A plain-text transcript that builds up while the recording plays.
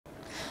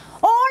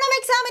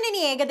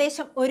ഇനി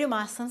ഏകദേശം ഒരു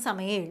മാസം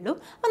സമയമേ ഉള്ളൂ.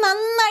 അപ്പോൾ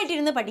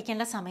നന്നായിട്ടിരുന്ന്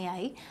പഠിക്കേണ്ട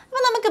സമയമായി.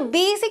 അപ്പോൾ നമുക്ക്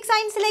ബേസിക്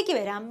സയൻസിലേക്ക്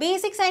വരാം.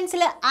 ബേസിക്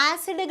സയൻസിൽ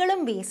ആസിഡുകളും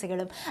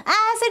ബേസുകളും,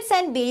 ആസിഡ്സ്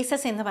ആൻഡ്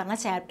ബേസസ് എന്ന് പറഞ്ഞ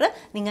ചാപ്റ്റർ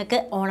നിങ്ങൾക്ക്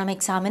ഓണം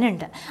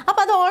എക്സാമിനുണ്ട്.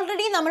 അപ്പോൾ അത്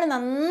ഓൾറെഡി നമ്മൾ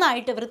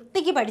നന്നായിട്ട്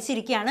വൃത്തിക്ക്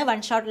പഠിച്ചിരിക്കുകയാണ്. വൺ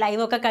ഷോട്ട്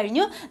ലൈവ് ഒക്കെ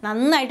കഴിഞ്ഞു,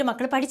 നന്നായിട്ട്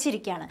മക്കൾ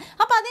പഠിച്ചിരിക്കുകയാണ്.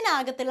 അപ്പോൾ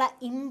അതിനകത്തുള്ള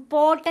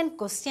ഇമ്പോർട്ടൻറ്റ്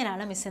ക്വസ്റ്റ്യൻ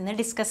ആണ് മിസ് ഇന്ന്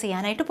ഡിസ്കസ്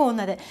ചെയ്യാനായിട്ട്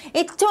പോകുന്നത്.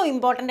 ഏറ്റവും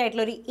ഇമ്പോർട്ടൻ്റ്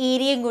ആയിട്ടുള്ള ഒരു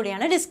ഏരിയയും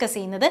കൂടിയാണ് ഡിസ്കസ്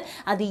ചെയ്യുന്നത്.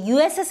 അത്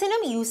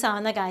USSനും യൂസ്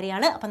ആവുന്ന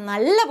കാര്യമാണ്. അപ്പം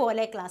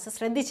നല്ലപോലെ ക്ലാസ്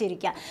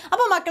ശ്രദ്ധിച്ചിരിക്കുക.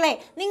 അപ്പോൾ മക്കളെ,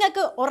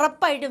 നിങ്ങൾക്ക്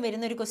ഉറപ്പായിട്ടും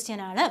വരുന്നൊരു ക്വസ്റ്റ്യൻ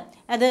ആണ്.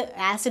 അത്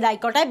ആസിഡ്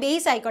ആയിക്കോട്ടെ,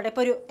 ബേസ് ആയിക്കോട്ടെ.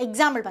 ഇപ്പോൾ ഒരു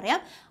എക്സാമ്പിൾ പറയാം.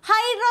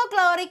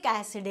 ഹൈഡ്രോക്ലോറിക്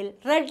ആസിഡിൽ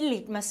റെഡ്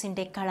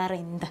ലിറ്റ്മസിൻ്റെ കളർ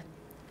എന്ത്?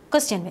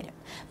 ക്വസ്റ്റ്യൻ വരും.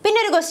 പിന്നെ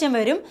ഒരു ക്വസ്റ്റ്യൻ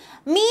വരും,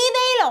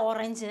 മീഥൈൽ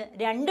ഓറഞ്ച്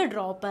 2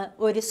 ഡ്രോപ്പ്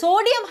ഒരു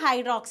സോഡിയം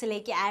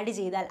ഹൈഡ്രോക്സിലേക്ക് ആഡ്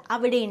ചെയ്താൽ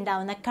അവിടെ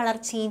ഉണ്ടാവുന്ന കളർ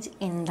ചേഞ്ച്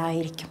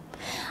എന്തായിരിക്കും?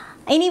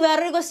 ഇനി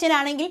വേറൊരു ക്വസ്റ്റ്യൻ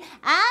ആണെങ്കിൽ,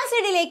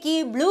 ആസിഡിലേക്ക്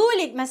ബ്ലൂ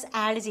ലിറ്റ്മസ്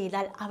ആഡ്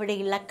ചെയ്താൽ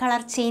അവിടെയുള്ള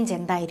കളർ ചേഞ്ച്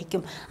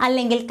എന്തായിരിക്കും?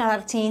 അല്ലെങ്കിൽ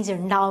കളർ ചേഞ്ച്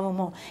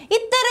ഉണ്ടാവുമോ?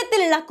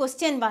 ഇത്തരത്തിലുള്ള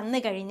ക്വസ്റ്റ്യൻ വന്നു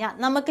കഴിഞ്ഞാൽ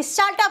നമുക്ക്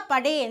സ്റ്റാർട്ടപ്പ്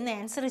പടേ എന്ന്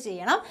ആൻസർ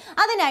ചെയ്യണം.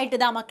 അതിനായിട്ട്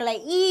ഇതാ മക്കളെ,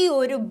 ഈ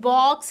ഒരു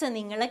ബോക്സ്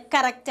നിങ്ങൾ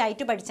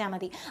കറക്റ്റായിട്ട് പഠിച്ചാൽ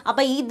മതി.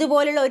 അപ്പോൾ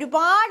ഇതുപോലുള്ള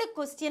ഒരുപാട്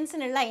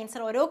ക്വസ്റ്റ്യൻസിനുള്ള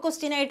ആൻസർ, ഓരോ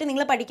ക്വസ്റ്റ്യനായിട്ട്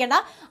നിങ്ങൾ പഠിക്കേണ്ട,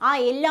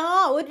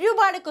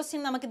 ഒരുപാട്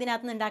ക്വസ്റ്റ്യൻ നമുക്ക്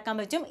ഇതിനകത്ത് നിന്ന് ഉണ്ടാക്കാൻ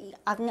പറ്റും.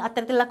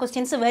 അത്തരത്തിലുള്ള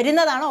ക്വസ്റ്റ്യൻസ്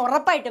വരുന്നതാണ്,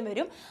 ഉറപ്പായിട്ടും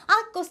വരും. ആ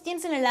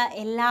ക്വസ്റ്റ്യൻസിനുള്ള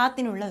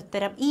എല്ലാത്തിനുള്ള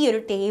ഉത്തരം ഈ ഒരു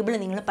ടേബിൾ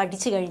നിങ്ങൾ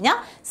പഠിച്ചു കഴിഞ്ഞാൽ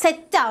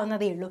സെറ്റ്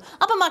ആവുന്നതേ ഉള്ളൂ.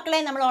 അപ്പോൾ മക്കളെ,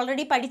 നമ്മൾ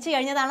ഓൾറെഡി പഠിച്ചു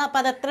കഴിഞ്ഞതാണ്. അപ്പോൾ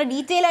അത് അത്ര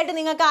ഡീറ്റെയിൽ ആയിട്ട്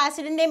നിങ്ങൾക്ക്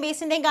ആസിഡിൻ്റെയും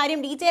ബേസിൻ്റെയും കാര്യം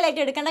ഡീറ്റെയിൽ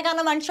ആയിട്ട് എടുക്കേണ്ട,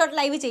 കാരണം വൺ ഷോട്ട്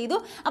ലൈവ് ചെയ്തു.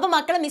 അപ്പോൾ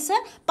മക്കളെ, മിസ്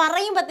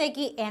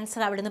പറയുമ്പോഴത്തേക്ക്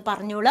ആൻസർ അവിടെ നിന്ന്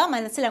പറഞ്ഞോളുക,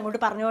 മനസ്സിൽ അങ്ങോട്ട്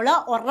പറഞ്ഞോളുക,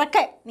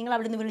 ഉറക്കെ നിങ്ങൾ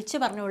അവിടെ നിന്ന് വിളിച്ച്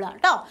പറഞ്ഞോളുക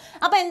കേട്ടോ.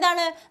 അപ്പോൾ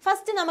എന്താണ്,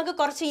 ഫസ്റ്റ് നമുക്ക്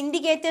കുറച്ച്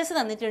ഇൻഡിക്കേറ്റേഴ്സ്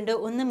തന്നിട്ടുണ്ട്.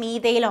 ഒന്ന്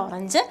മീഥൈൽ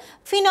ഓറഞ്ച്,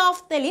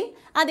 ഫിനോഫ്തലിൻ,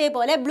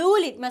 അതേപോലെ blue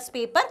litmus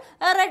paper,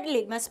 red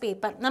litmus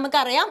paper.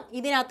 നമുക്കറിയാം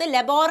ഇതിനകത്ത്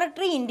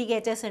ലബോറട്ടറി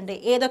ഇൻഡിക്കേറ്റേഴ്സ് ഉണ്ട്.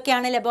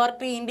 ഏതൊക്കെയാണ്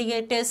ലബോറട്ടറി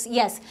ഇൻഡിക്കേറ്റേഴ്സ്?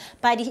 യെസ്,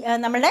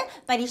 നമ്മുടെ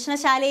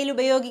പരീക്ഷണശാലയിൽ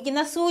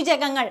ഉപയോഗിക്കുന്ന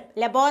സൂചകങ്ങൾ,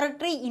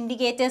 ലബോറട്ടറി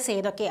ഇൻഡിക്കേറ്റേഴ്സ്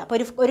ഏതൊക്കെ? അപ്പോൾ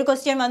ഒരു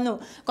ക്വസ്റ്റ്യൻ വന്നു,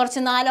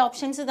 കുറച്ച് 4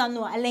 ഓപ്ഷൻസ്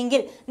തന്നു.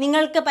 അല്ലെങ്കിൽ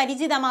നിങ്ങൾക്ക്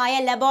പരിചിതമായ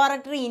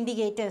ലബോറട്ടറി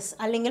ഇൻഡിക്കേറ്റേഴ്സ്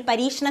അല്ലെങ്കിൽ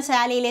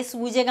പരീക്ഷണശാലയിലെ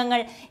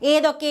സൂചകങ്ങൾ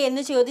ഏതൊക്കെ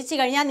എന്ന് ചോദിച്ചു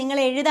കഴിഞ്ഞാൽ നിങ്ങൾ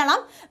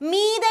എഴുതണം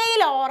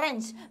methyl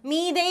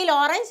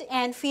orange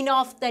and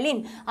phenolphthalein.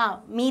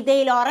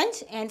 Methyl orange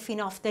and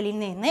phenolphthalein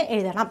എന്ന്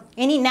എഴുതണം.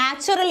 ഇനി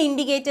നാച്ചുറൽ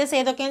ഇൻഡിക്കേറ്റേഴ്സ്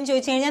ഏതൊക്കെയെന്ന്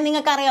ചോദിച്ചു കഴിഞ്ഞാൽ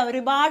നിങ്ങൾക്കറിയാം,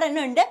 ഒരുപാട്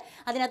എണ്ണം ഉണ്ട്.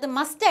 അതിനകത്ത്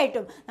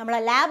മസ്റ്റായിട്ടും നമ്മളെ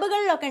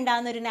ലാബുകളിലൊക്കെ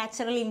ഉണ്ടാകുന്ന ഒരു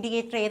നാച്ചുറൽ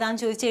ഇൻഡിക്കേറ്റർ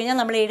ഏതാണെന്ന് ചോദിച്ചു കഴിഞ്ഞാൽ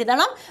നമ്മൾ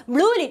എഴുതണം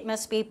blue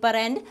litmus paper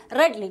and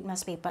red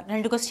litmus paper.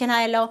 2 question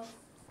ആയല്ലോ.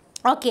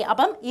 ഓക്കെ,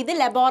 അപ്പം ഇത്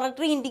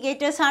ലബോറട്ടറി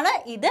ഇൻഡിക്കേറ്റേഴ്സ് ആണ്,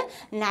 ഇത്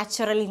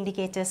നാച്ചുറൽ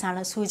ഇൻഡിക്കേറ്റേഴ്സ്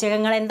ആണ്.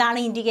 സൂചകങ്ങൾ എന്താണ്,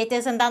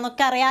 ഇൻഡിക്കേറ്റേഴ്സ്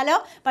എന്താണെന്നൊക്കെ അറിയാലോ,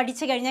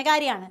 പഠിച്ചു കഴിഞ്ഞ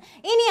കാര്യമാണ്.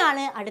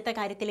 ഇനിയാണ് അടുത്ത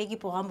കാര്യത്തിലേക്ക്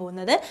പോകാൻ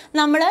പോകുന്നത്.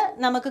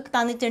 നമുക്ക്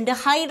തന്നിട്ടുണ്ട്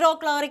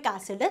ഹൈഡ്രോക്ലോറിക്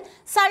ആസിഡ്,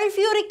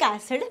 സൾഫ്യൂറിക്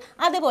ആസിഡ്,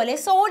 അതുപോലെ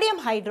സോഡിയം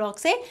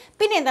ഹൈഡ്രോക്സൈഡ്,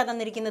 പിന്നെ എന്താ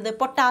തന്നിരിക്കുന്നത്,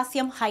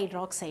 പൊട്ടാസ്യം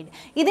ഹൈഡ്രോക്സൈഡ്.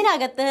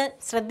 ഇതിനകത്ത്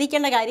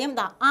ശ്രദ്ധിക്കേണ്ട കാര്യം,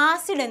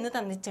 ആസിഡ് എന്ന്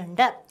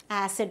തന്നിട്ടുണ്ട്.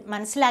 ആസിഡ്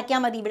മനസ്സിലാക്കിയാൽ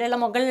മതി. ഇവിടെയുള്ള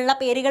മുകളിലുള്ള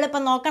പേരുകൾ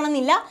ഇപ്പം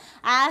നോക്കണമെന്നില്ല.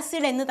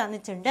 ആസിഡ് എന്ന്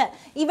തന്നിട്ടുണ്ട്.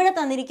 ഇവിടെ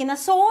തന്നിരിക്കുന്ന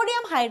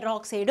സോഡിയം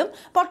ഹൈഡ്രോക്സൈഡും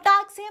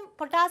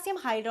പൊട്ടാസ്യം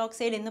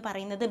ഹൈഡ്രോക്സൈഡ് എന്ന്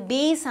പറയുന്നത്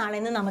ബേസ്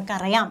ആണെന്ന്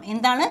നമുക്കറിയാം.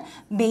 എന്താണ്?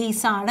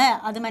 ബേസ് ആണ്,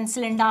 അത്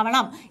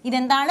മനസ്സിലുണ്ടാവണം.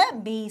 ഇതെന്താണ്?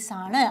 ബേസ്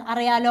ആണ്,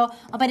 അറിയാലോ.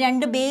 അപ്പോൾ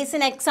 2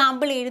 ബേസിന്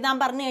എക്സാമ്പിൾ എഴുതാൻ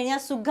പറഞ്ഞു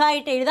കഴിഞ്ഞാൽ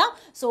സുഖമായിട്ട് എഴുതാം.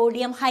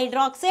 സോഡിയം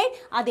ഹൈഡ്രോക്സൈഡ്,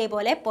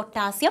 അതേപോലെ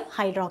പൊട്ടാസ്യം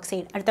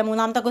ഹൈഡ്രോക്സൈഡ്. അടുത്ത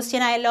 3ാമത്തെ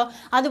ക്വസ്റ്റ്യൻ ആയല്ലോ.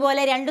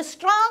 അതുപോലെ 2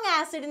 സ്ട്രോങ്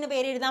ആസിഡിന്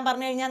പേര് എഴുതാൻ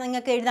പറഞ്ഞു കഴിഞ്ഞാൽ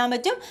നിങ്ങൾക്ക് എഴുതാൻ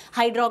പറ്റും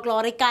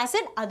ഹൈഡ്രോക്ലോറിക്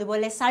ആസിഡ്,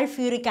 അതുപോലെ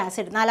സൾഫ്യൂറിക്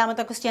ആസിഡ്.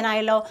 4ാമത്തെ ക്വസ്റ്റ്യൻ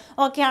ആയല്ലോ.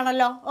 ഓക്കെ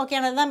ആണല്ലോ? ഓക്കെ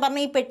ആണ്. ഞാൻ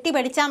പറഞ്ഞ ഈ പെട്ടി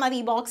പഠിച്ചാൽ മതി,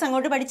 ഈ ബോക്സ്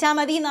അങ്ങോട്ട് പഠിച്ചാൽ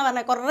മതി എന്നാണ്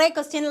പറഞ്ഞത്. കുറേ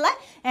ക്വസ്റ്റ്യനുള്ള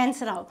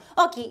ആൻസർ ആവും.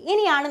 ഓക്കെ,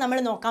 ഇനിയാണ് നമ്മൾ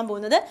നോക്കാൻ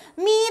പോകുന്നത്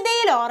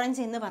മീഥൈൽ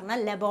ഓറഞ്ച് എന്ന് പറഞ്ഞ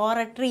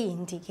ലബോറട്ടറി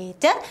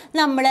ഇൻഡിക്കേറ്റർ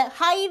നമ്മൾ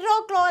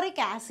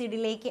ഹൈഡ്രോക്ലോറിക്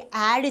ആസിഡിലേക്ക്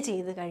ആഡ്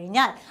ചെയ്ത്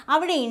കഴിഞ്ഞാൽ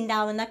അവിടെ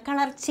ഉണ്ടാവുന്ന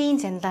കളർ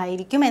ചേഞ്ച്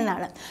എന്തായിരിക്കും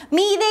എന്നാണ്.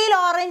 മീഥൈൽ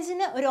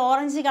ഓറഞ്ചിന് ഒരു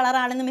ഓറഞ്ച്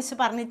കളറാണെന്ന് മിസ്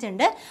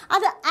പറഞ്ഞിട്ടുണ്ട്.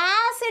 അത്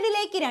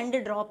ആസിഡിലേക്ക്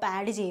 2 ഡ്രോപ്പ്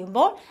ആഡ്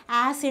ചെയ്യുമ്പോൾ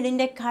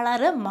ആസിഡിൻ്റെ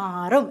കളറ്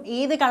മാറും.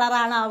 ഏത്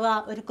കളറാണ് ആവുക?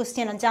 ഒരു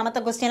ക്വസ്റ്റ്യൻ, 5ാമത്തെ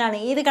ക്വസ്റ്റ്യൻ ആണ്.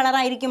 ഏത്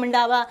കളറായിരിക്കും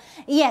ഉണ്ടാവുക?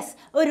 യെസ്,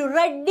 ഒരു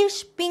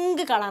റെഡിഷ്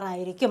പിങ്ക്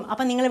കളറായിരിക്കും.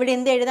 അപ്പം നിങ്ങളിവിടെ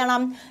എന്ത്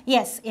എഴുതണം?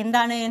 യെസ്,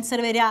 എന്താണ് ആൻസർ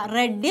വരിക?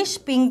 Reddish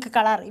pink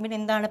colour. ഇവിടെ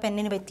എന്താണ്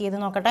പെന്നിന് പറ്റിയത്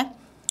നോക്കട്ടെ.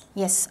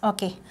 Yes,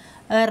 okay,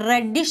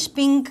 reddish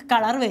pink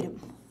colour വരും.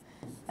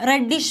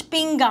 റെഡിഷ്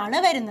പിങ്ക് ആണ്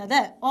വരുന്നത്.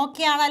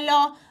 ഓക്കെ ആണല്ലോ?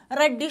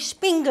 റെഡിഷ്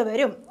പിങ്ക്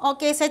വരും.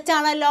 ഓക്കെ, സെറ്റ്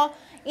ആണല്ലോ.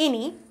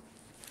 ഇനി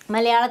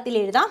മലയാളത്തിൽ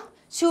എഴുതാം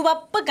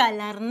ചുവപ്പ്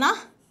കലർന്ന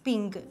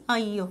പിങ്ക്.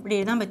 അയ്യോ, ഇവിടെ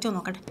എഴുതാൻ പറ്റുമോ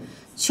നോക്കട്ടെ.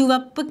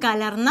 ചുവപ്പ്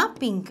കലർന്ന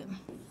പിങ്ക്.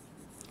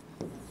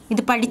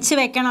 ഇത് പഠിച്ച്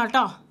വെക്കണം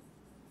കേട്ടോ,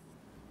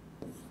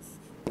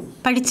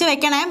 പഠിച്ചു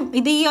വെക്കണേ.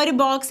 ഇത് ഈ ഒരു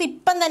ബോക്സ്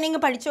ഇപ്പം തന്നെ ഇങ്ങ്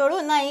പഠിച്ചോളൂ.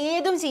 എന്നാൽ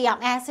ഏതും ചെയ്യാം,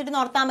 ആസിഡ്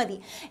നോർത്താൽ മതി.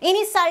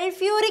 ഇനി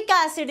സൾഫ്യൂറിക്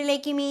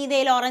ആസിഡിലേക്ക്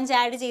മീഥൈൽ ഓറഞ്ച്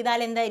ആഡ് ചെയ്താൽ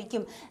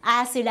എന്തായിരിക്കും?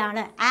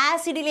 ആസിഡാണ്.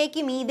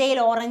 ആസിഡിലേക്ക് മീഥൈൽ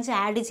ഓറഞ്ച്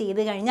ആഡ്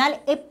ചെയ്ത് കഴിഞ്ഞാൽ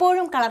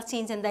എപ്പോഴും കളർ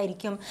ചേഞ്ച്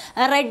എന്തായിരിക്കും?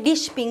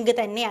 റെഡിഷ് പിങ്ക്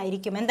തന്നെ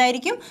ആയിരിക്കും.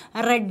 എന്തായിരിക്കും?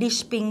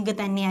 റെഡിഷ് പിങ്ക്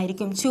തന്നെ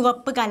ആയിരിക്കും.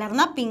 ചുവപ്പ്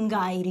കലർന്ന പിങ്ക്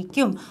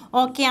ആയിരിക്കും.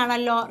 ഓക്കെ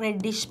ആണല്ലോ?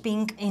 റെഡിഷ്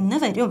പിങ്ക് എന്ന്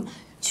വരും.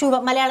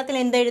 മലയാളത്തിൽ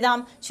എന്ത് എഴുതാം?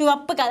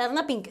 ചുവപ്പ്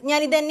കലർന്ന പിങ്ക്. ഞാൻ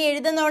ഇത് തന്നെ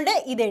എഴുതുന്നതുകൊണ്ട്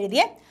ഇത്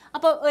എഴുതിയേ.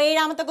 അപ്പോൾ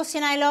 7ാമത്തെ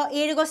ക്വസ്റ്റ്യൻ ആയല്ലോ.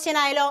 7 ക്വസ്റ്റ്യൻ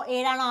ആയല്ലോ.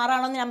 7ആണോ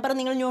 6ആണോ എന്ന് നമ്പർ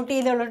നിങ്ങൾ നോട്ട്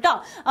ചെയ്തോളൂ കേട്ടോ.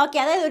 ഓക്കെ,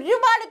 അതായത്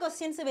ഒരുപാട്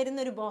ക്വസ്റ്റ്യൻസ് വരുന്ന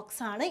ഒരു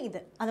ബോക്സ് ആണ് ഇത്,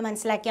 അത്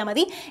മനസ്സിലാക്കിയാൽ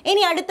മതി.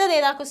 ഇനി അടുത്തത്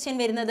ഏതാ ക്വസ്റ്റ്യൻ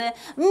വരുന്നത്?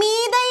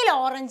 മീഥൈൽ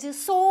ഓറഞ്ച്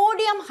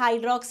സോഡിയം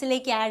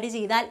ഹൈഡ്രോക്സിലേക്ക് ആഡ്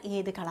ചെയ്താൽ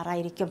ഏത്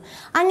കളറായിരിക്കും?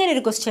 അങ്ങനെ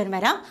ഒരു ക്വസ്റ്റ്യൻ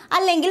വരാം.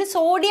 അല്ലെങ്കിൽ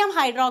sodium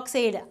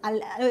hydroxide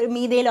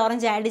methyl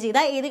orange add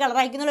ചെയ്താൽ ഏത്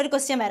കളറായിരിക്കും എന്നുള്ളൊരു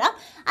ക്വസ്റ്റ്യൻ വരാം.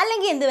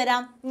 അല്ലെങ്കിൽ എന്ത്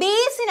വരാം?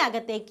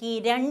 ബേസിനകത്തേക്ക്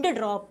 2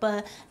 ഡ്രോപ്പ്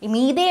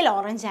മീഥൈൽ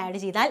ഓറഞ്ച് ആഡ്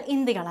ചെയ്താൽ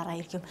എന്ത്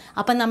കളറായിരിക്കും?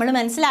 അപ്പം നമ്മൾ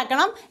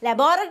മനസ്സിലാക്കണം,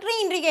 ലബോറട്ടറി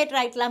ഇൻഡിക്കേറ്റർ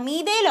ആയിട്ടുള്ള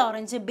മീഥൈൽ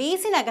ഓറഞ്ച്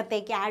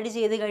ബേസിനകത്തേക്ക് ആഡ്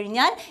ചെയ്ത്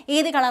കഴിഞ്ഞാൽ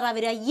ഏത് കളറാണ്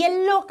വരിക?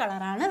 യെല്ലോ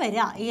കളറാണ്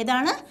വരിക.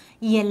 ഏതാണ്?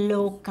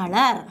 Yellow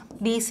colour.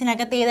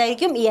 ബേസിനകത്ത്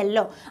ഏതായിരിക്കും?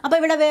 യെല്ലോ. അപ്പോൾ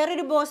ഇവിടെ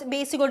വേറൊരു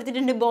ബേസ്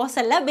കൊടുത്തിട്ടുണ്ട്. ബോസ്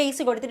അല്ല,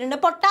 ബേസ് കൊടുത്തിട്ടുണ്ട്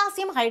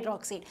പൊട്ടാസ്യം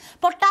ഹൈഡ്രോക്സൈഡ്.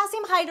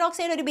 പൊട്ടാസ്യം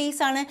ഹൈഡ്രോക്സൈഡ് ഒരു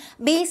ബേസാണ്.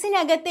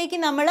 ബേസിനകത്തേക്ക്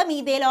നമ്മൾ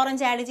മീഥൈൽ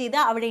ഓറഞ്ച് ആഡ് ചെയ്ത്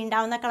അവിടെ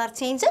ഉണ്ടാവുന്ന കളർ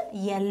ചേഞ്ച്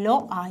യെല്ലോ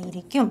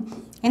ആയിരിക്കും.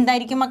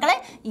 എന്തായിരിക്കും മക്കളെ?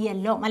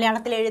 യെല്ലോ.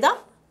 മലയാളത്തിൽ എഴുതാം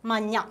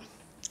മഞ്ഞ.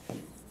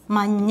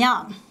 മഞ്ഞ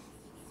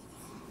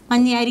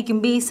മഞ്ഞയായിരിക്കും.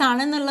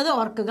 ബേസാണെന്നുള്ളത്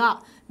ഓർക്കുക.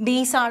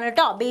 ബേസാണ്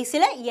കേട്ടോ.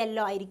 ബേസിൽ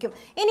യെല്ലോ ആയിരിക്കും.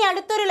 ഇനി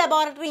അടുത്തൊരു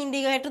ലബോറട്ടറി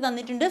ഇൻഡിക്കേറ്റർ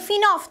തന്നിട്ടുണ്ട്,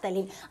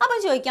 ഫിനോഫ്തലിൻ. അപ്പോൾ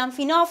ചോദിക്കാം,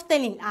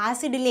 ഫിനോഫ്തലിൻ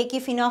ആസിഡിലേക്ക്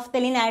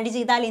ഫിനോഫ്തലിൻ ആഡ്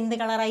ചെയ്താൽ എന്ത്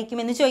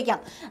കളറായിരിക്കും എന്ന് ചോദിക്കാം.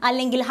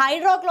 അല്ലെങ്കിൽ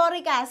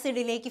ഹൈഡ്രോക്ലോറിക്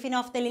ആസിഡിലേക്ക്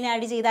ഫിനോഫ്തലിൻ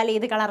ആഡ് ചെയ്താൽ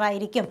ഏത്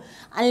കളറായിരിക്കും?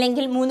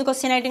 അല്ലെങ്കിൽ 3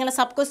 ക്വസ്റ്റ്യൻ ആയിട്ട് ഇങ്ങനെ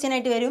സബ് ക്വസ്റ്റ്യൻ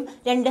ആയിട്ട് വരും.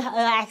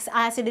 2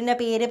 ആസിഡിൻ്റെ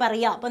പേര്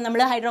പറയുക. അപ്പോൾ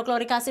നമ്മൾ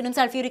ഹൈഡ്രോക്ലോറിക് ആസിഡും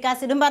സൾഫ്യൂരിക്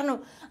ആസിഡും പറഞ്ഞു.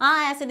 ആ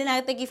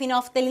ആസിഡിനകത്തേക്ക്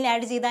ഫിനോഫ്തലിൻ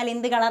ആഡ് ചെയ്താൽ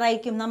എന്ത്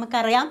കളറായിരിക്കും?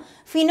 നമുക്കറിയാം,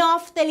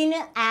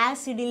 ഫിനോഫ്തലിന്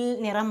ആസിഡിൽ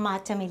നിറം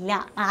മാറ്റമില്ല.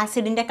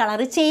 ആസിഡിൻ്റെ കളർ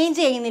ചേഞ്ച്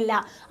ചെയ്യുന്നില്ല.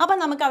 അപ്പം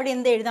നമുക്ക് അവിടെ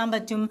എന്ത് എഴുതാൻ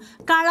പറ്റും?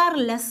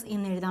 കളർലെസ്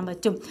എന്ന് എഴുതാൻ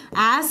പറ്റും.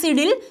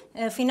 ആസിഡിൽ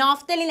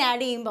ഫിനോഫ്തലിൻ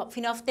ആഡ്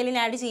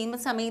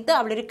ചെയ്യുമ്പോൾ സമയത്ത്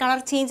അവിടെ ഒരു കളർ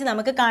ചേഞ്ച്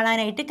നമുക്ക്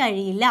കാണാനായിട്ട്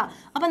കഴിയില്ല.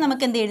 അപ്പം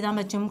നമുക്ക് എന്ത് എഴുതാൻ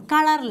പറ്റും?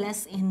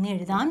 കളർലെസ് എന്ന്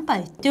എഴുതാൻ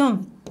പറ്റും.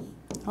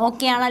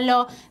 ഓക്കെ ആണല്ലോ.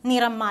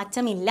 നിറം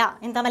മാറ്റമില്ല.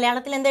 എന്താ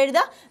മലയാളത്തിൽ എന്താ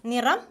എഴുതുക?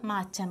 നിറം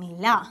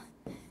മാറ്റമില്ല.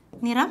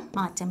 നിറം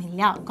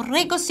മാറ്റമില്ല.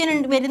 കുറേ ക്വസ്റ്റ്യൻ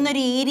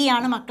വരുന്നൊരു ഏരിയ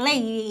ആണ് മക്കളെ.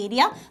 ഈ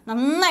ഏരിയ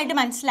നന്നായിട്ട്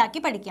മനസ്സിലാക്കി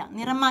പഠിക്കുക.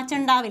 നിറം മാറ്റം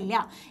ഉണ്ടാവില്ല.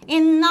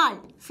 എന്നാൽ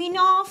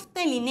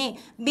ഫിനോഫ്തലിനെ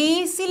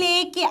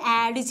ബേസിലേക്ക്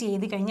ആഡ്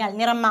ചെയ്ത് കഴിഞ്ഞാൽ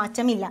നിറം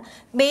മാറ്റമില്ല.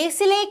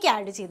 ബേസിലേക്ക്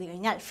ആഡ് ചെയ്ത്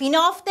കഴിഞ്ഞാൽ,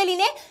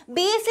 ഫിനോഫ്തലിനെ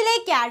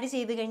ബേസിലേക്ക് ആഡ്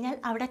ചെയ്ത് കഴിഞ്ഞാൽ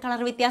അവിടെ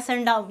കളർ വ്യത്യാസം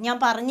ഉണ്ടാവും. ഞാൻ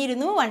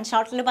പറഞ്ഞിരുന്നു, 1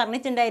 ഷോട്ടിൽ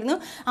പറഞ്ഞിട്ടുണ്ടായിരുന്നു,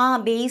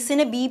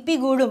 ബേസിന് BP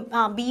കൂടും.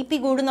 BP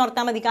കൂടും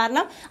ഓർത്താൽ മതി.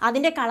 കാരണം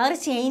അതിൻ്റെ കളർ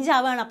ചേഞ്ച്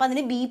ആവുകയാണ്. അപ്പോൾ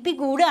അതിന് BP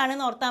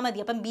കൂടുകയാണെന്ന് ഓർത്താൽ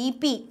മതി. അപ്പം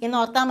BP എന്ന്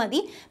ഓർത്താൽ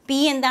മതി. P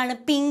എന്താണ്?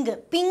 പിങ്ക്.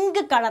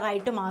 പിങ്ക്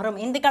കളറായിട്ട് മാറും.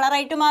 എന്ത്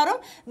കളറായിട്ട് മാറും?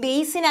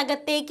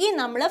 ബേസിനകത്തേക്ക്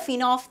നമ്മൾ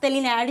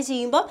ഫിനോഫ്തലിൻ ആഡ്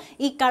ചെയ്യുമ്പോൾ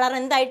ഈ കളർ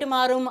എന്തായിട്ട്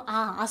മാറും?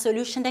 ആ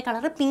സൊല്യൂഷൻ്റെ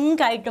കളർ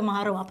പിങ്ക് ആയിട്ട്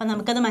മാറും. അപ്പം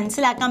നമുക്കത്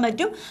മനസ്സിലാക്കാൻ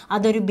പറ്റും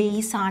അതൊരു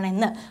ബേസ്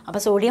ആണെന്ന്.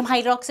 അപ്പോൾ സോഡിയം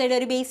ഹൈഡ്രോക്സൈഡ്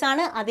ഒരു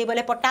ബേസാണ്.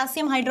 അതേപോലെ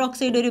പൊട്ടാസ്യം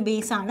ഹൈഡ്രോക്സൈഡ് ഒരു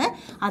ബേസാണ്.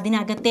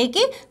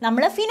 അതിനകത്തേക്ക്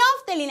നമ്മൾ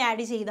ഫിനോഫ്തലിൻ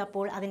ആഡ്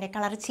ചെയ്തപ്പോൾ അതിൻ്റെ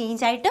കളർ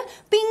ചേഞ്ച് ആയിട്ട്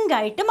പിങ്ക്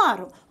ആയിട്ട്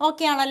മാറും.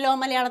 ഓക്കെ ആണല്ലോ.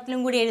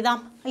 മലയാളത്തിലും കൂടി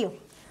എഴുതാം. അയ്യോ,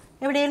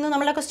 എവിടെയായിരുന്നു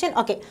നമ്മളെ ക്വസ്റ്റ്യൻ?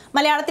 ഓക്കെ,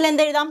 മലയാളത്തിൽ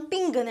എന്ത് എഴുതാം?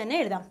 പിങ്ക് തന്നെ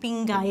എഴുതാം.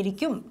 പിങ്ക്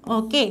ആയിരിക്കും.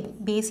 ഓക്കെ,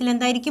 ബേസിൽ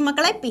എന്തായിരിക്കും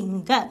മക്കളെ?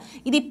 പിങ്ക്.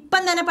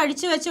 ഇതിപ്പം തന്നെ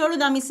പഠിച്ചു വെച്ചോളൂ.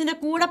 മിസ്സിൻ്റെ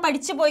കൂടെ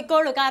പഠിച്ചു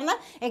പോയിക്കോളൂ. കാരണം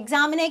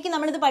എക്സാമിനേക്ക്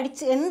നമ്മളിത്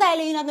പഠിച്ച്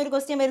എന്തായാലും ഇതിനകത്തൊരു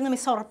ക്വസ്റ്റ്യൻ വരുന്ന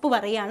മിസ് ഉറപ്പ്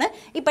പറയുകയാണ്.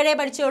 ഇപ്പോഴേ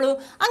പഠിച്ചോളൂ.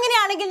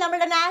 അങ്ങനെയാണെങ്കിൽ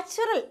നമ്മുടെ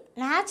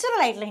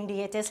നാച്ചുറൽ ആയിട്ടുള്ള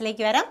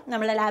ഇൻഡിക്കേറ്റേഴ്സിലേക്ക് വരാം.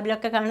 നമ്മളെ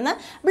ലാബിലൊക്കെ കാണുന്ന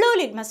ബ്ലൂ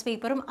ലിറ്റ്മസ്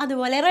പേപ്പറും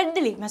അതുപോലെ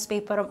റെഡ് ലിറ്റ്മസ്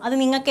പേപ്പറും. അത്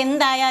നിങ്ങൾക്ക്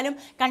എന്തായാലും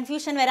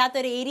കൺഫ്യൂഷൻ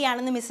വരാത്തൊരു ഏരിയ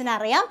ആണെന്ന് മിസ്സിന്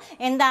അറിയാം.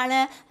 എന്താണ്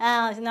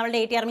നമ്മളുടെ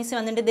ATR മിസ്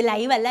വന്നിട്ട് ഇത്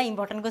ലൈവ് അല്ല,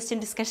 ഇമ്പോർട്ടൻറ്റ്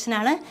ക്വസ്റ്റ്യൻ ഡിസ്കഷൻ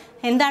ആണ്.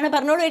 എന്താണ്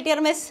പറഞ്ഞോളൂ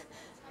ATR മിസ്.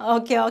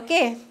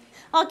 ഓക്കെ.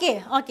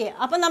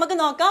 അപ്പം നമുക്ക്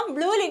നോക്കാം,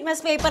 ബ്ലൂ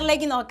ലിറ്റ്മസ്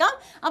പേപ്പറിലേക്ക് നോക്കാം.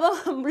 അപ്പോൾ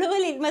ബ്ലൂ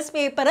ലിറ്റ്മസ്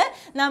പേപ്പർ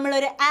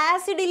നമ്മളൊരു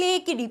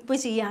ആസിഡിലേക്ക് ഡിപ്പ്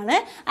ചെയ്യാണ്.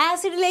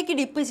 ആസിഡിലേക്ക്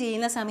ഡിപ്പ്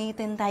ചെയ്യുന്ന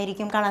സമയത്ത്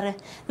എന്തായിരിക്കും കളറ്?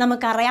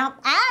 നമുക്കറിയാം,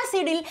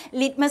 ആസിഡിൽ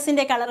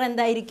ലിറ്റ്മസിൻ്റെ കളർ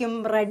എന്തായിരിക്കും?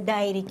 റെഡ്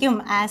ആയിരിക്കും.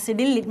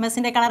 ആസിഡിൽ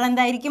ലിറ്റ്മസിൻ്റെ കളർ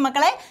എന്തായിരിക്കും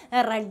മക്കളെ?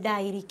 റെഡ്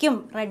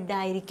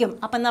ആയിരിക്കും.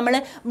 അപ്പം നമ്മൾ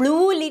ബ്ലൂ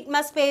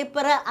ലിറ്റ്മസ്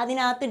പേപ്പർ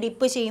അതിനകത്ത്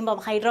ഡിപ്പ് ചെയ്യുമ്പോൾ,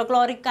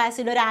 ഹൈഡ്രോക്ലോറിക്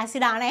ആസിഡ് ഒരു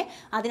ആസിഡാണേ,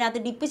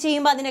 അതിനകത്ത് ഡിപ്പ്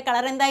ചെയ്യുമ്പോൾ അതിൻ്റെ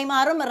കളർ എന്തായി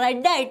മാറും?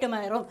 റെഡ് ആയിട്ട്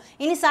മാറും.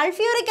 ഇനി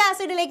സൾഫ്യൂറിക്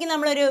ആസിഡിലേക്ക്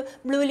നമ്മളൊരു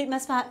ബ്ലൂ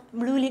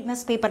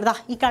ലിറ്റ്മസ് പേപ്പർ,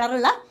 ഈ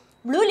കളറുള്ള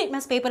ബ്ലൂ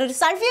ലിറ്റ്മസ് പേപ്പർ ഒരു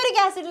സൾഫ്യൂരിക്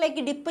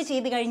ആസിഡിലേക്ക് ഡിപ്പ്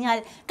ചെയ്ത് കഴിഞ്ഞാൽ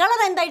കളർ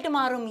എന്തായിട്ട്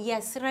മാറും?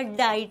 യെസ്,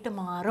 റെഡ് ആയിട്ട്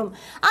മാറും.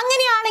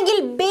 അങ്ങനെയാണെങ്കിൽ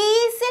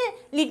ബേസിൽ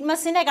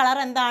ലിറ്റ്മസിൻ്റെ കളർ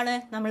എന്താണ്?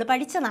 നമ്മൾ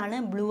പഠിച്ചതാണ്,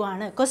 ബ്ലൂ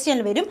ആണ്.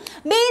 ക്വസ്റ്റ്യനിൽ വരും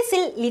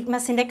ബേസിൽ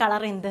ലിറ്റ്മസിൻ്റെ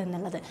കളർ എന്ത്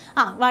എന്നുള്ളത്.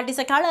 What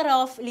is A colour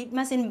of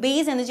litmus in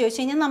base എന്ന് ചോദിച്ചു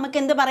കഴിഞ്ഞാൽ നമുക്ക്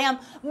എന്ത് പറയാം?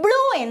 ബ്ലൂ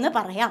എന്ന്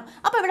പറയാം.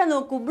 അപ്പോൾ ഇവിടെ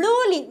നോക്കൂ, blue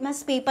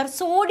litmus paper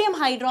sodium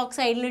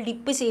ഹൈഡ്രോക്സൈഡിൽ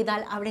dip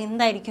ചെയ്താൽ അവിടെ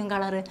എന്തായിരിക്കും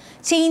കളർ?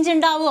 ചേഞ്ച്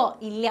ഉണ്ടാവുമോ?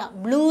 ഇല്ല,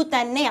 ബ്ലൂ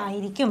തന്നെ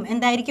ആയിരിക്കും.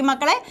 എന്തായിരിക്കും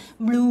മക്കളെ?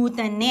 ബ്ലൂ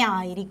തന്നെ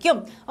ആയിരിക്കും.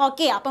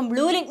 ഓക്കെ, അപ്പം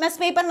ബ്ലൂ ലിറ്റ്മസ്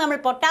പേപ്പർ നമ്മൾ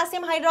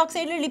പൊട്ടാസ്യം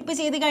ഹൈഡ്രോക്സൈഡിൽ ഡിപ്പ്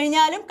ചെയ്ത്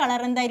കഴിഞ്ഞാലും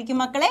കളർ എന്തായിരിക്കും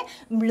മക്കളെ?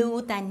 ബ്ലൂ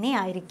തന്നെ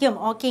ആയിരിക്കും.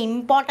 ഓക്കെ,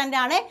 ഇമ്പോർട്ടൻ്റ്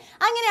ആണ്.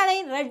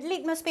 അങ്ങനെയാണെങ്കിൽ റെഡ്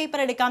ലിറ്റ്മസ്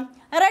പേപ്പർ എടുക്കാം.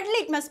 റെഡ്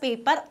ലിറ്റ്മസ്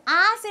പേപ്പർ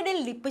ആസിഡിൽ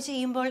ഡിപ്പ്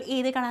ചെയ്യുമ്പോൾ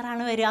ഏത്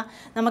കളറാണ് വരിക?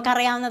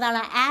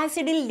 നമുക്കറിയാവുന്നതാണ്,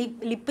 ആസിഡിൽ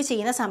ഡിപ്പ്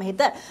ചെയ്യുന്ന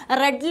സമയത്ത്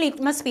റെഡ്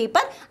ലിറ്റ്മസ്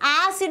പേപ്പർ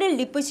ആസിഡിൽ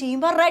ഡിപ്പ്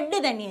ചെയ്യുമ്പോൾ റെഡ്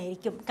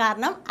തന്നെയായിരിക്കും.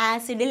 കാരണം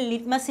ആസിഡിൽ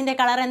ലിറ്റ്മസിൻ്റെ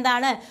കളർ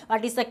എന്താണ്?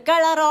 What is the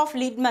colour of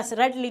litmus?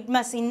 Red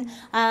litmus in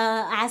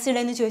acid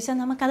എന്ന് ചോദിച്ചാൽ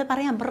നമുക്കത്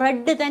പറയാം,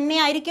 റെഡ് തന്നെ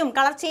ആയിരിക്കും.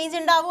 കളർ ചേഞ്ച്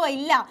ഉണ്ടാവുമോ?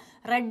 ഇല്ല,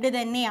 റെഡ്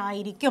തന്നെ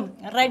ആയിരിക്കും,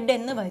 റെഡ്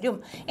എന്ന് വരും.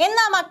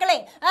 എന്നാൽ മക്കളെ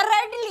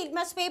റെഡ്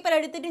ലിറ്റ്മസ് പേപ്പർ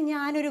എടുത്തിട്ട്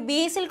ഞാനൊരു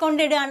ബേസിൽ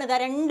കൊണ്ടിടുകയാണ്. ഇതാ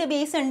 2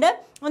 ബേസ് ഉണ്ട്.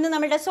 ഒന്ന്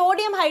നമ്മുടെ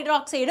സോഡിയം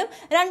ഹൈഡ്രോക്സൈഡും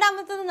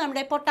രണ്ടാമത്തത്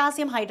നമ്മുടെ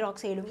പൊട്ടാസ്യം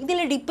ഹൈഡ്രോക്സൈഡും. ഇതിൽ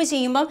ഡിപ്പ്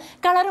ചെയ്യുമ്പം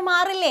കളർ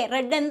മാറില്ലേ?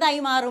 റെഡ്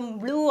എന്തായി മാറും?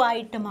 ബ്ലൂ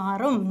ആയിട്ട്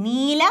മാറും,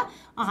 നീല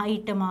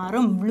ആയിട്ട്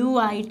മാറും, ബ്ലൂ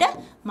ആയിട്ട്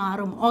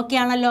മാറും. ഓക്കെ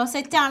ആണല്ലോ?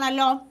 സെറ്റ്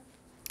ആണല്ലോ?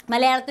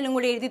 മലയാളത്തിലും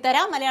കൂടി എഴുതി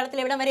തരാം. മലയാളത്തിൽ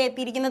എവിടെ വരെ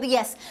എത്തിയിരിക്കുന്നത്?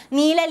 യെസ്,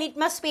 നീല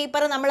ലിറ്റ്മസ്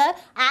പേപ്പർ നമ്മൾ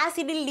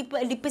ആസിഡിൽ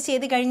ഡിപ്പ്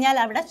ചെയ്ത് കഴിഞ്ഞാൽ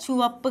അവിടെ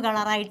ചുവപ്പ്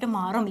കളറായിട്ട്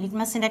മാറും.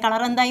 ലിറ്റ്മസിൻ്റെ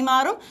കളർ എന്തായി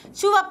മാറും?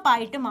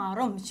 ചുവപ്പായിട്ട്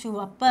മാറും,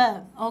 ചുവപ്പ്.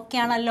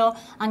 ഓക്കെ ആണല്ലോ?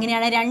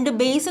 അങ്ങനെയാണ് 2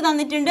 ബേസ്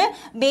തന്നിട്ടുണ്ട്.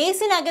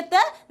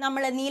 ബേസിനകത്ത്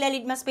നമ്മൾ നീല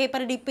ലിറ്റ്മസ്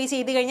പേപ്പർ ഡിപ്പ്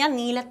ചെയ്ത് കഴിഞ്ഞാൽ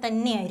നീല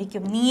തന്നെ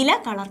ആയിരിക്കും, നീല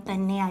കളർ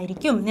തന്നെ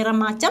ആയിരിക്കും, നിറം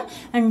മാറ്റം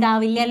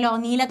ഉണ്ടാവില്ലല്ലോ,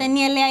 നീല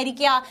തന്നെയല്ലേ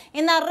ആയിരിക്കുക.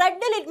 എന്നാൽ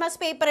റെഡ്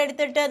ലിറ്റ്മസ് പേപ്പർ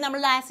എടുത്തിട്ട്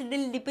നമ്മൾ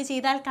ആസിഡിൽ ഡിപ്പ്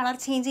ചെയ്താൽ കളർ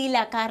ചേഞ്ച്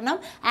ചെയ്യില്ല. കാരണം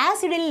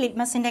ആസിഡിൽ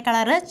ലിറ്റ്മസിൻ്റെ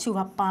കളറ്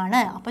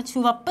ചുവപ്പാണ്. അപ്പോൾ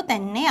ചുവപ്പ്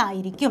തന്നെ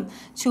ആയിരിക്കും,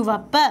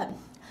 ചുവപ്പ്.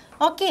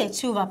 ഓക്കെ,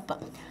 ചുവപ്പ്.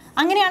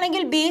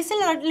 അങ്ങനെയാണെങ്കിൽ ബേസിൽ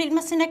റെഡ്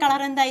ലിറ്റ്മസിൻ്റെ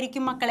കളർ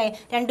എന്തായിരിക്കും മക്കളെ?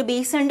 2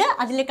 ബേസ് ഉണ്ട്,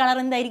 അതിൽ കളർ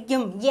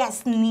എന്തായിരിക്കും?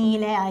 യെസ്,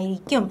 നീല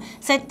ആയിരിക്കും.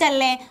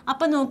 സെറ്റല്ലേ?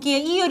 അപ്പം നോക്കിയേ,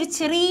 ഈ ഒരു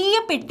ചെറിയ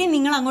പെട്ടി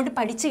നിങ്ങൾ അങ്ങോട്ട്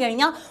പഠിച്ചു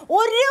കഴിഞ്ഞാൽ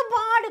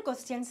ഒരുപാട്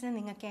ക്വസ്റ്റ്യൻസിന്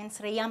നിങ്ങൾക്ക്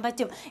ആൻസർ ചെയ്യാൻ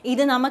പറ്റും.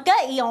 ഇത് നമുക്ക്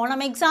ഈ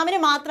ഓണം എക്സാമിന്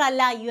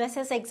മാത്രമല്ല,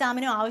 USS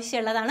എക്സാമിനും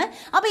ആവശ്യമുള്ളതാണ്.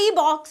 അപ്പോൾ ഈ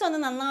ബോക്സ്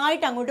ഒന്ന്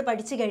നന്നായിട്ട് അങ്ങോട്ട്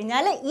പഠിച്ചു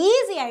കഴിഞ്ഞാൽ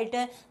ഈസി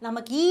ആയിട്ട്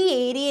നമുക്ക് ഈ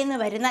ഏരിയയിൽ നിന്ന്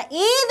വരുന്ന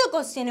ഏത്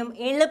ക്വസ്റ്റ്യനും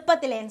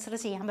എളുപ്പത്തിൽ ആൻസർ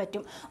ചെയ്യാൻ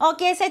പറ്റും.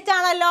 ഓക്കെ,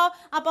 സെറ്റാണല്ലോ?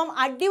 അപ്പം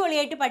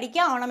അടിപൊളിയായിട്ട്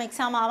പഠിക്കുക. ഓണം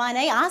എക്സാം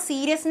ആവാനായി ആ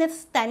സീരിയസ്നെസ്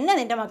തന്നെ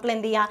നിൻ്റെ മക്കൾ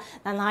എന്ത് ചെയ്യുക?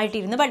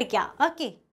 നന്നായിട്ടിരുന്ന് പഠിക്കുക. ഓക്കെ.